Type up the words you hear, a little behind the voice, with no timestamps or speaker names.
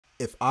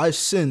If I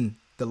send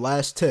the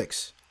last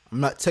text, I'm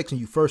not texting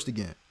you first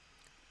again.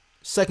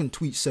 Second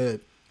tweet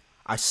said,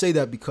 I say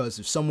that because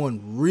if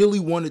someone really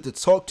wanted to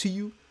talk to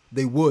you,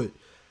 they would.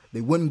 They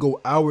wouldn't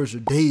go hours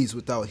or days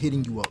without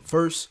hitting you up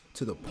first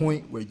to the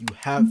point where you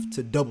have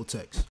to double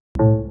text.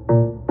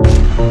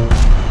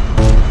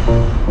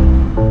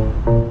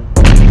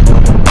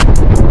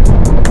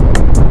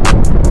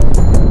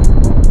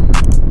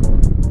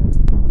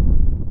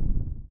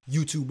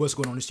 YouTube, what's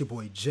going on? It's your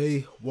boy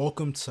Jay.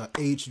 Welcome to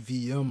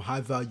HVM,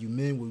 High Value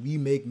Men, where we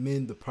make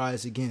men the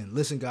prize again.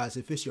 Listen, guys,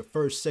 if it's your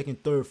first,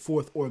 second, third,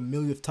 fourth, or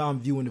millionth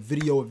time viewing the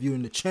video or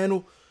viewing the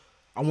channel,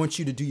 I want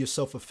you to do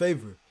yourself a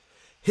favor.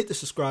 Hit the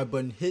subscribe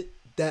button, hit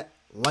that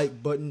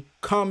like button,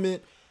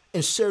 comment,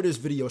 and share this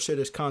video, share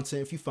this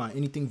content if you find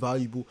anything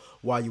valuable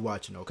while you're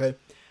watching, okay?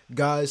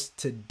 Guys,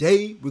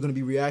 today we're going to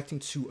be reacting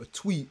to a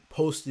tweet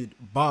posted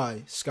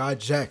by Skai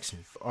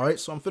Jackson. All right,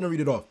 so I'm finna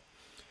read it off.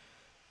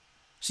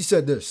 She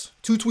said this,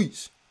 2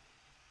 tweets.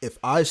 If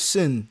I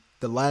send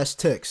the last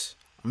text,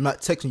 I'm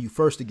not texting you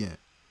first again.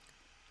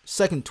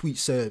 Second tweet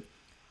said,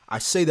 I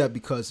say that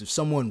because if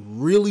someone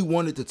really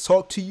wanted to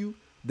talk to you,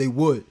 they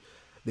would.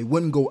 They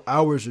wouldn't go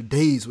hours or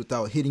days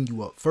without hitting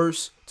you up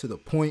first to the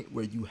point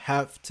where you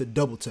have to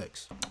double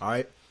text. All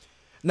right.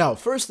 Now,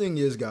 first thing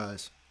is,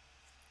 guys,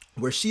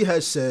 where she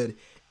has said,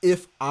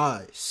 if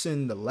I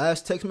send the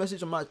last text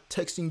message, I'm not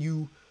texting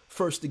you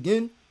first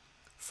again.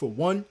 For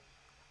one,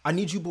 I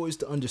need you boys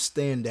to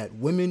understand that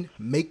women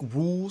make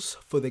rules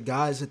for the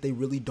guys that they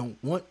really don't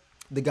want,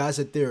 the guys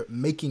that they're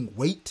making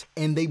wait,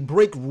 and they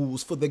break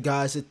rules for the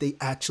guys that they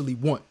actually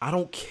want. I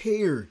don't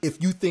care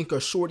if you think a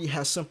shorty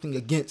has something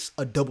against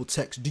a double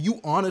text. Do you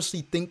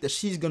honestly think that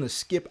she's gonna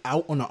skip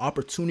out on an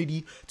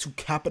opportunity to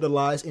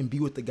capitalize and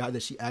be with the guy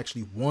that she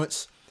actually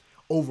wants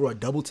over a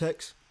double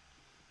text?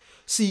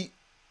 See,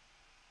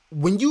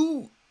 when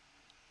you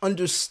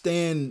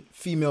understand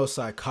female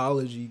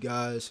psychology,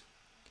 guys,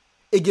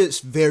 it gets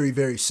very,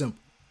 very simple.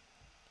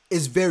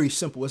 It's very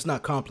simple. It's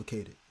not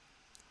complicated.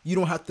 You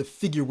don't have to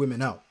figure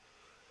women out.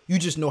 You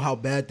just know how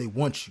bad they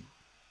want you.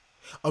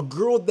 A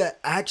girl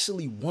that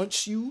actually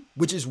wants you,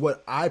 which is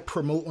what I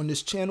promote on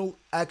this channel,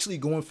 actually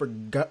going for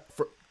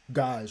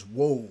guys.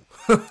 Whoa.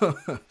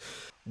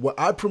 What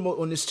I promote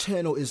on this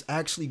channel is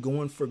actually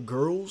going for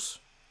girls,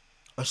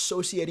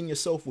 associating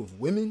yourself with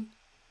women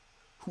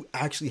who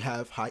actually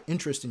have high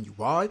interest in you.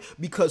 Why?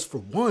 Because for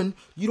one,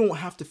 you don't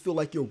have to feel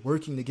like you're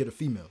working to get a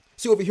female.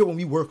 See, over here, when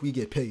we work, we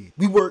get paid.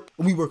 We work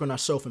on our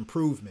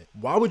self-improvement.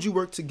 Why would you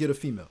work to get a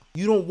female?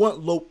 You don't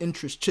want low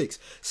interest chicks.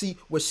 See,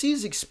 what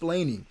she's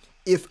explaining,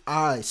 if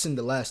I send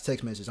the last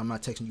text message, I'm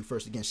not texting you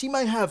first again. She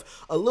might have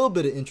a little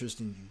bit of interest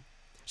in you.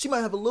 She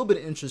might have a little bit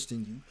of interest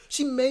in you.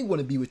 She may want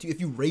to be with you.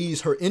 If you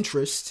raise her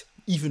interest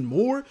even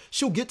more,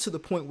 she'll get to the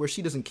point where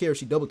she doesn't care if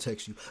she double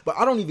texts you. But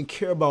I don't even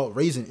care about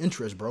raising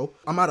interest, bro.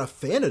 I'm not a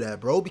fan of that,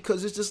 bro,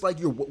 because it's just like,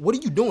 what are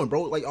you doing,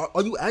 bro? Like,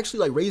 are you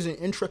actually like raising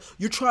interest?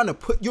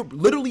 You're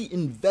literally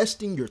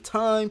investing your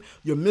time,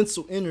 your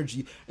mental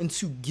energy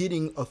into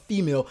getting a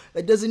female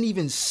that doesn't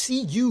even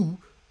see you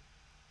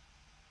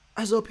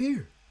as up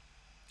here.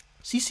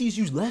 She sees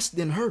you less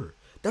than her.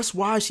 That's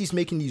why she's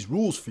making these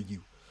rules for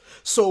you.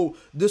 So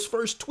this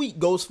first tweet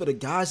goes for the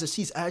guys that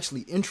she's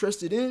actually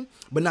interested in,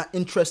 but not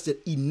interested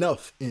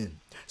enough in.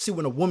 See,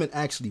 when a woman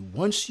actually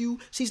wants you,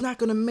 she's not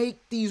going to make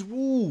these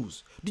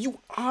rules. Do you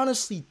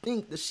honestly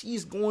think that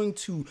she's going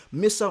to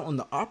miss out on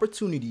the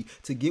opportunity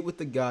to get with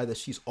the guy that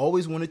she's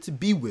always wanted to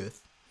be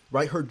with,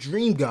 right? Her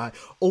dream guy,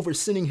 over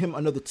sending him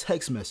another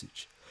text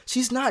message.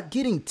 She's not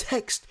getting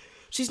text.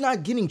 She's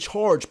not getting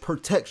charged per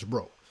text,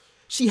 bro.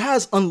 She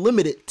has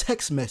unlimited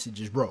text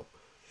messages, bro.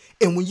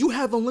 And when you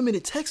have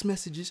unlimited text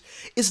messages,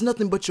 it's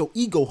nothing but your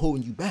ego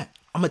holding you back.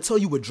 I'm going to tell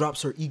you what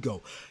drops her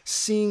ego.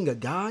 Seeing a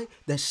guy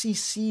that she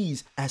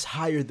sees as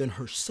higher than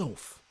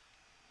herself.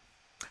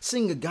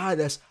 Seeing a guy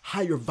that's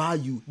higher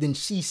value than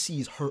she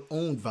sees her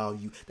own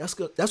value.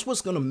 That's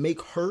what's going to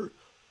make her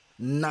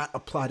not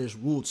apply this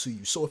rule to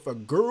you. So if a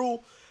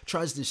girl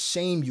tries to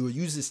shame you or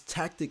use this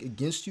tactic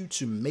against you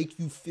to make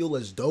you feel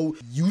as though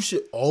you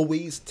should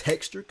always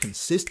text her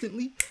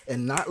consistently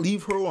and not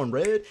leave her on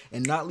red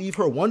and not leave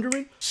her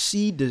wondering,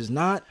 she does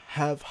not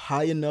have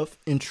high enough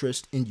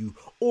interest in you,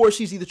 or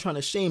she's either trying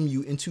to shame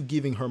you into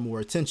giving her more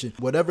attention.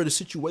 Whatever the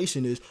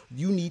situation is,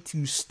 you need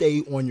to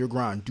stay on your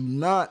grind. Do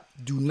not,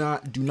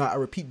 I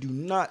repeat, do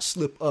not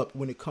slip up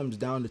when it comes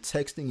down to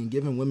texting and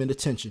giving women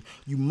attention.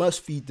 You must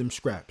feed them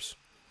scraps.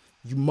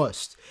 You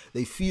must.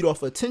 They feed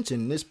off attention,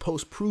 and this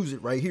post proves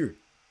it right here.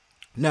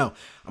 Now,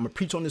 I'm going to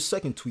preach on this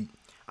second tweet.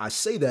 I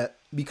say that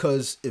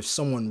because if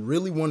someone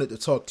really wanted to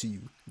talk to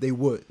you, they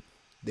would.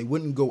 They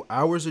wouldn't go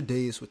hours or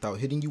days without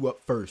hitting you up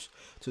first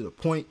to the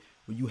point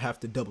where you have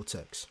to double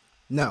text.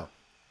 Now,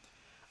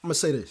 I'm going to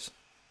say this.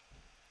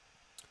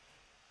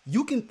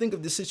 You can think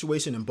of this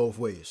situation in both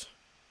ways.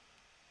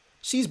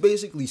 She's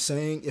basically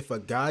saying if a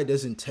guy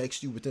doesn't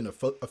text you within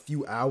a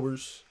few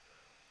hours,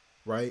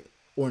 right,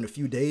 or in a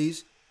few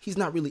days, he's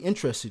not really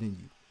interested in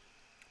you,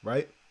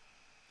 right?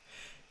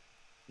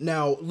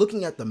 Now,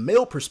 looking at the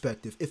male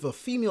perspective, if a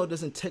female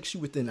doesn't text you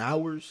within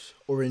hours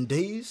or in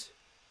days,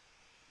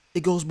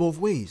 it goes both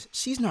ways.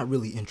 She's not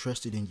really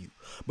interested in you.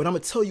 But I'm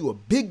going to tell you a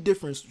big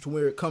difference to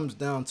where it comes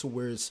down to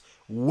where it's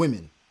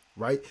women,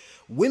 right?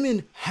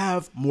 Women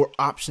have more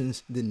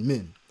options than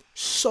men.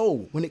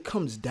 So when it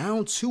comes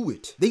down to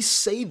it, they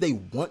say they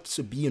want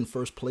to be in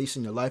first place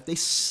in your life. They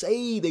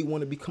say they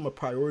want to become a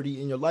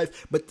priority in your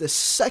life. But the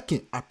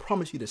second, I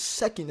promise you, the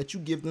second that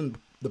you give them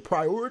the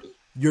priority,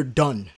 you're done.